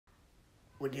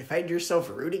when you find yourself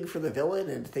rooting for the villain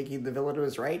and thinking the villain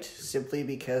was right simply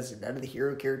because none of the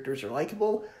hero characters are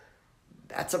likable,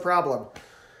 that's a problem.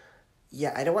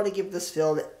 Yeah, I don't want to give this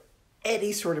film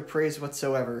any sort of praise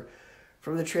whatsoever.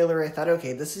 From the trailer, I thought,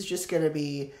 okay, this is just going to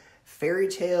be fairy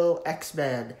tale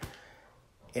X-Men.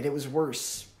 And it was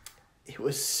worse. It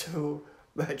was so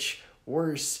much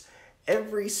worse.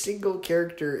 Every single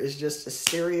character is just a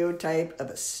stereotype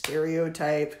of a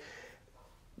stereotype.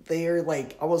 They are,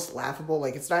 like, almost laughable.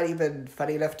 Like, it's not even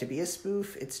funny enough to be a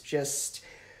spoof. It's just...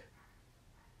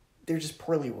 they're just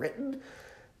poorly written.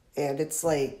 And it's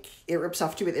like, it rips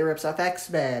off it rips off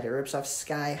X-Men, it rips off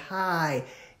Sky High,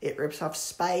 it rips off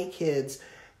Spy Kids,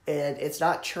 and it's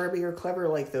not charming or clever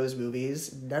like those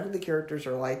movies. None of the characters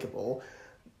are likable.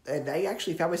 And I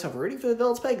actually found myself rooting for the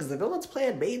villain's plan, because the villain's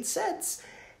plan made sense.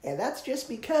 And that's just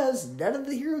because none of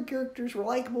the hero characters were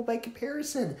likable by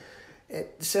comparison. And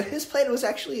so his plan was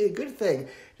actually a good thing,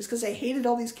 just because I hated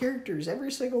all these characters,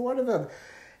 every single one of them.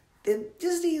 And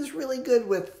Disney is really good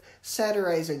with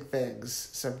satirizing things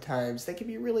sometimes. They can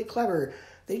be really clever.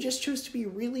 They just chose to be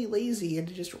really lazy and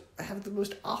to just have the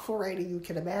most awful writing you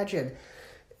can imagine.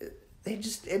 They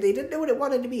didn't know what it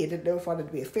wanted to be. It didn't know if it wanted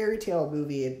to be a fairy tale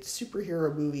movie, a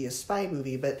superhero movie, a spy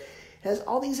movie, but it has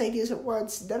all these ideas at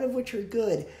once, none of which are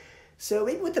good. So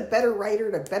maybe with a better writer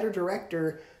and a better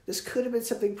director, this could have been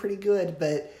something pretty good,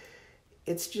 but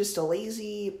it's just a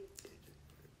lazy,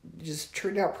 just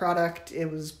turned out product.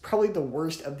 It was probably the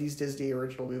worst of these Disney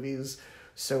original movies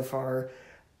so far.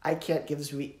 I can't give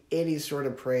this movie any sort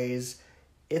of praise.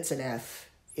 It's an F.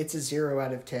 It's a 0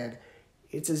 out of 10.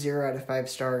 It's a 0 out of 5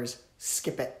 stars.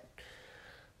 Skip it.